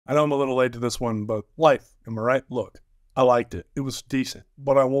I know I'm a little late to this one, but life, am I right? Look, I liked it. It was decent,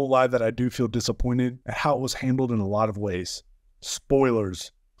 but I won't lie that I do feel disappointed at how it was handled in a lot of ways.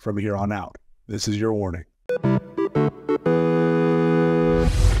 Spoilers from here on out. This is your warning.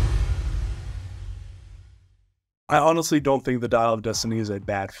 I honestly don't think The Dial of Destiny is a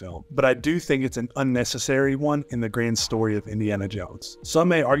bad film, but I do think it's an unnecessary one in the grand story of Indiana Jones. Some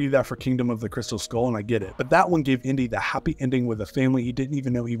may argue that for Kingdom of the Crystal Skull, and I get it, but that one gave Indy the happy ending with a family he didn't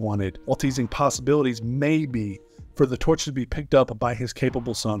even know he wanted, while teasing possibilities maybe for the torch to be picked up by his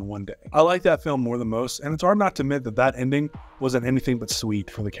capable son one day. I like that film more than most, and it's hard not to admit that that ending wasn't anything but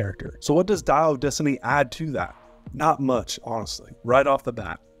sweet for the character. So what does Dial of Destiny add to that? Not much, honestly, right off the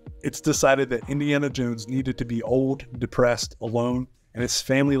bat. It's decided that Indiana Jones needed to be old, depressed, alone, and his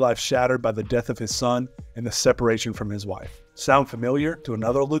family life shattered by the death of his son and the separation from his wife. Sound familiar to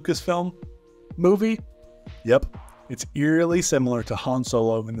another Lucasfilm movie? Yep, it's eerily similar to Han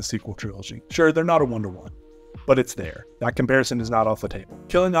Solo in the sequel trilogy. Sure, they're not a one-to-one, but it's there. That comparison is not off the table.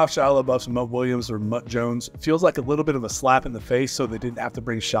 Killing off Shia LaBeouf's Mutt Williams or Mutt Jones feels like a little bit of a slap in the face, so they didn't have to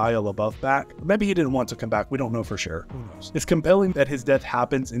bring Shia LaBeouf back. Or maybe he didn't want to come back. We don't know for sure. Who knows? It's compelling that his death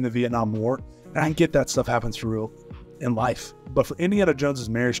happens in the Vietnam War, and I get that stuff happens for real in life. But for Indiana Jones's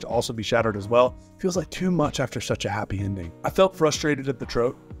marriage to also be shattered as well, feels like too much after such a happy ending. I felt frustrated at the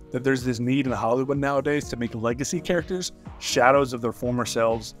trope that there's this need in Hollywood nowadays to make legacy characters shadows of their former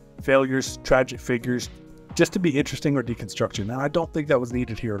selves, failures, tragic figures, just to be interesting or deconstruction, and I don't think that was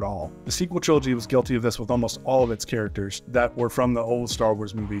needed here at all. The sequel trilogy was guilty of this with almost all of its characters that were from the old Star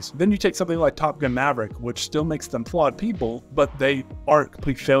Wars movies. Then you take something like Top Gun Maverick, which still makes them flawed people, but they aren't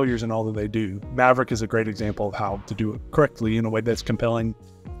complete failures in all that they do. Maverick is a great example of how to do it correctly in a way that's compelling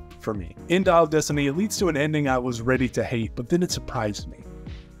for me. In Dial of Destiny, it leads to an ending I was ready to hate, but then it surprised me.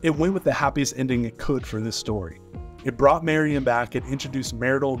 It went with the happiest ending it could for this story. It brought Marion back and introduced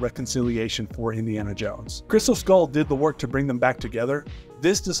marital reconciliation for Indiana Jones. Crystal Skull did the work to bring them back together.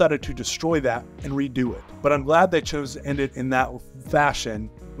 This decided to destroy that and redo it. But I'm glad they chose to end it in that fashion,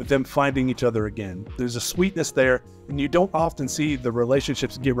 with them finding each other again. There's a sweetness there, and you don't often see the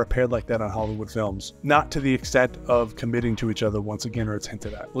relationships get repaired like that on Hollywood films. Not to the extent of committing to each other once again, or it's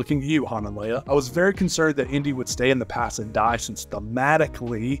hinted at. Looking at you, Han and Leia. I was very concerned that Indy would stay in the past and die, since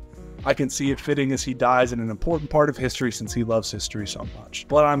thematically, I can see it fitting as he dies in an important part of history since he loves history so much.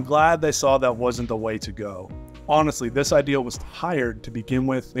 But I'm glad they saw that wasn't the way to go. Honestly, this idea was tired to begin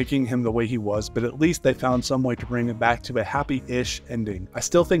with, making him the way he was, but at least they found some way to bring him back to a happy-ish ending. I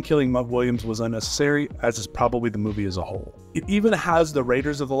still think killing Mutt Williams was unnecessary, as is probably the movie as a whole. It even has the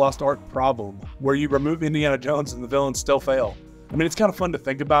Raiders of the Lost Ark problem, where you remove Indiana Jones and the villains still fail. I mean, it's kind of fun to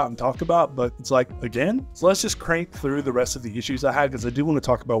think about and talk about, but it's like, again? So let's just crank through the rest of the issues I had, because I do want to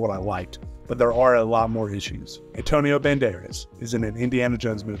talk about what I liked, but there are a lot more issues. Antonio Banderas is in an Indiana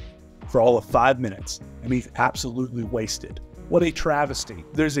Jones movie for all of 5 minutes, and he's absolutely wasted. What a travesty.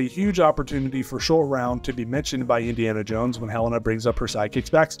 There's a huge opportunity for Short Round to be mentioned by Indiana Jones when Helena brings up her sidekick's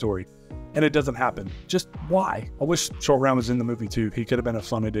backstory, and it doesn't happen. Just why? I wish Short Round was in the movie too. He could have been a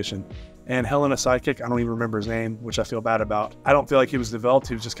fun addition. And Helena's sidekick, I don't even remember his name, which I feel bad about. I don't feel like he was developed,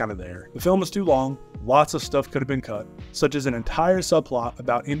 he was just kind of there. The film was too long, lots of stuff could have been cut, such as an entire subplot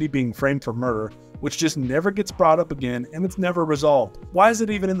about Indy being framed for murder, which just never gets brought up again, and it's never resolved. Why is it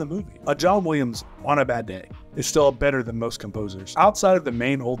even in the movie? A John Williams on a bad day is still better than most composers. Outside of the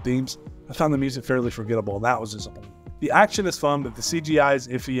main old themes, I found the music fairly forgettable, and that was disappointing. The action is fun, but the CGI is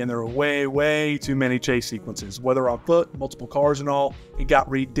iffy, and there are way too many chase sequences. Whether on foot, multiple cars and all, it got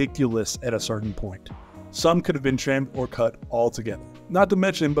ridiculous at a certain point. Some could have been trimmed or cut altogether. Not to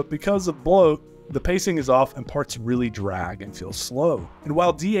mention, but because of bloat, the pacing is off and parts really drag and feel slow. And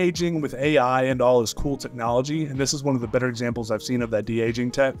while de-aging with AI and all is cool technology, and this is one of the better examples I've seen of that de-aging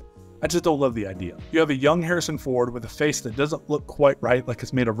tech, I just don't love the idea. You have a young Harrison Ford with a face that doesn't look quite right, like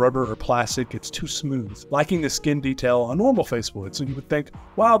it's made of rubber or plastic. It's too smooth, lacking the skin detail a normal face would, so you would think,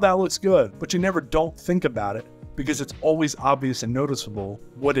 wow, that looks good, but you never don't think about it because it's always obvious and noticeable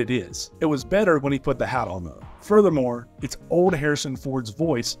what it is. It was better when he put the hat on though. Furthermore, it's old Harrison Ford's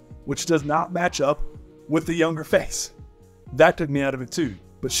voice, which does not match up with the younger face. That took me out of it too.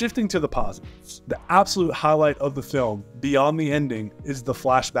 But shifting to the positives, the absolute highlight of the film, beyond the ending, is the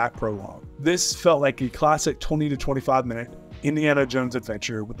flashback prologue. This felt like a classic 20 to 25 minute Indiana Jones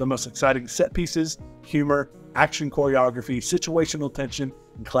adventure with the most exciting set pieces, humor, action choreography, situational tension,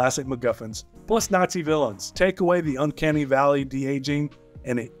 and classic MacGuffins, plus Nazi villains. Take away the uncanny valley de-aging,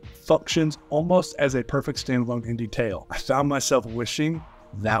 and it functions almost as a perfect standalone indie tale. I found myself wishing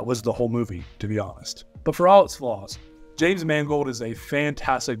that was the whole movie, to be honest. But for all its flaws, James Mangold is a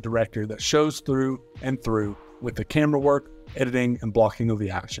fantastic director that shows through and through with the camera work, editing, and blocking of the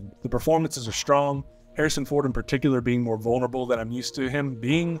action. The performances are strong, Harrison Ford in particular being more vulnerable than I'm used to him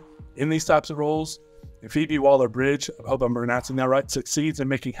being in these types of roles. And Phoebe Waller-Bridge, I hope I'm pronouncing that right, succeeds in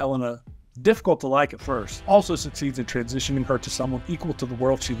making Helena difficult to like at first, also succeeds in transitioning her to someone equal to the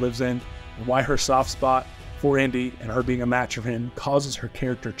world she lives in, and why her soft spot for Indy and her being a match for him causes her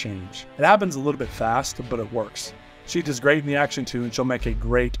character change. It happens a little bit fast, but it works. She does great in the action too, and she'll make a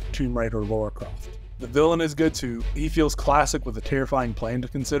great Tomb Raider Lara Croft. The villain is good too. He feels classic with a terrifying plan to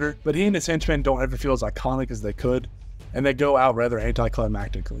consider, but he and his henchmen don't ever feel as iconic as they could, and they go out rather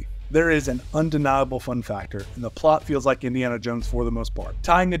anticlimactically. There is an undeniable fun factor, and the plot feels like Indiana Jones for the most part.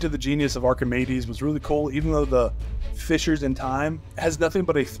 Tying into the genius of Archimedes was really cool, even though the fissures in time has nothing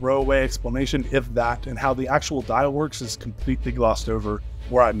but a throwaway explanation, if that, and how the actual dial works is completely glossed over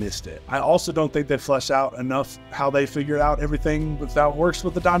where I missed it. I also don't think they flesh out enough how they figured out everything with how it works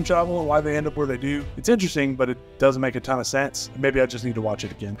with the time travel and why they end up where they do. It's interesting, but it doesn't make a ton of sense. Maybe I just need to watch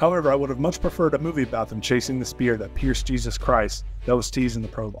it again. However, I would have much preferred a movie about them chasing the spear that pierced Jesus Christ that was teased in the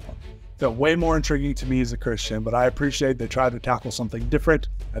prologue. Felt way more intriguing to me as a Christian, but I appreciate they tried to tackle something different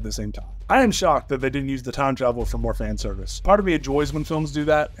at the same time. I am shocked that they didn't use the time travel for more fan service. Part of me enjoys when films do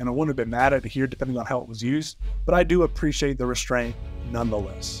that, and I wouldn't have been mad at it here depending on how it was used, but I do appreciate the restraint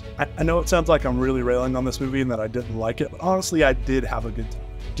nonetheless. I know it sounds like I'm really railing on this movie and that I didn't like it, but honestly I did have a good time.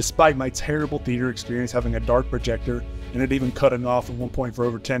 Despite my terrible theater experience having a dark projector and it even cutting off at one point for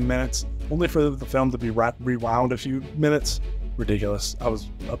over 10 minutes, only for the film to be rewound a few minutes. Ridiculous. I was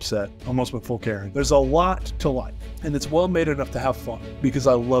upset, almost with full Karen. There's a lot to like, and it's well made enough to have fun because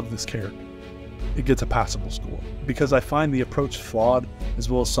I love this character. It gets a passable score because I find the approach flawed, as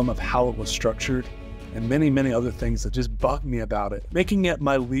well as some of how it was structured, and many other things that just bug me about it, making it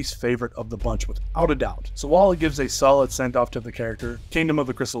my least favorite of the bunch without a doubt. So while it gives a solid send-off to the character, Kingdom of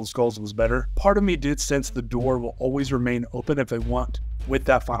the Crystal Skulls was better, part of me did sense the door will always remain open if they want with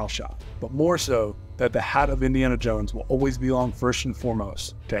that final shot, but more so that the hat of Indiana Jones will always belong first and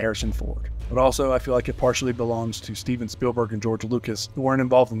foremost to Harrison Ford. But also I feel like it partially belongs to Steven Spielberg and George Lucas, who weren't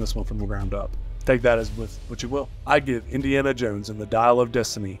involved in this one from the ground up. Take that as with what you will. I give Indiana Jones and the Dial of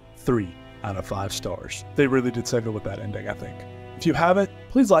Destiny 3 out of 5 stars. They really did save it with that ending, I think. If you haven't,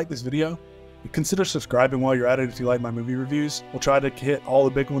 please like this video. Consider subscribing while you're at it if you like my movie reviews. We'll try to hit all the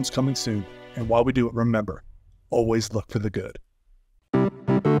big ones coming soon. And while we do it, remember, always look for the good.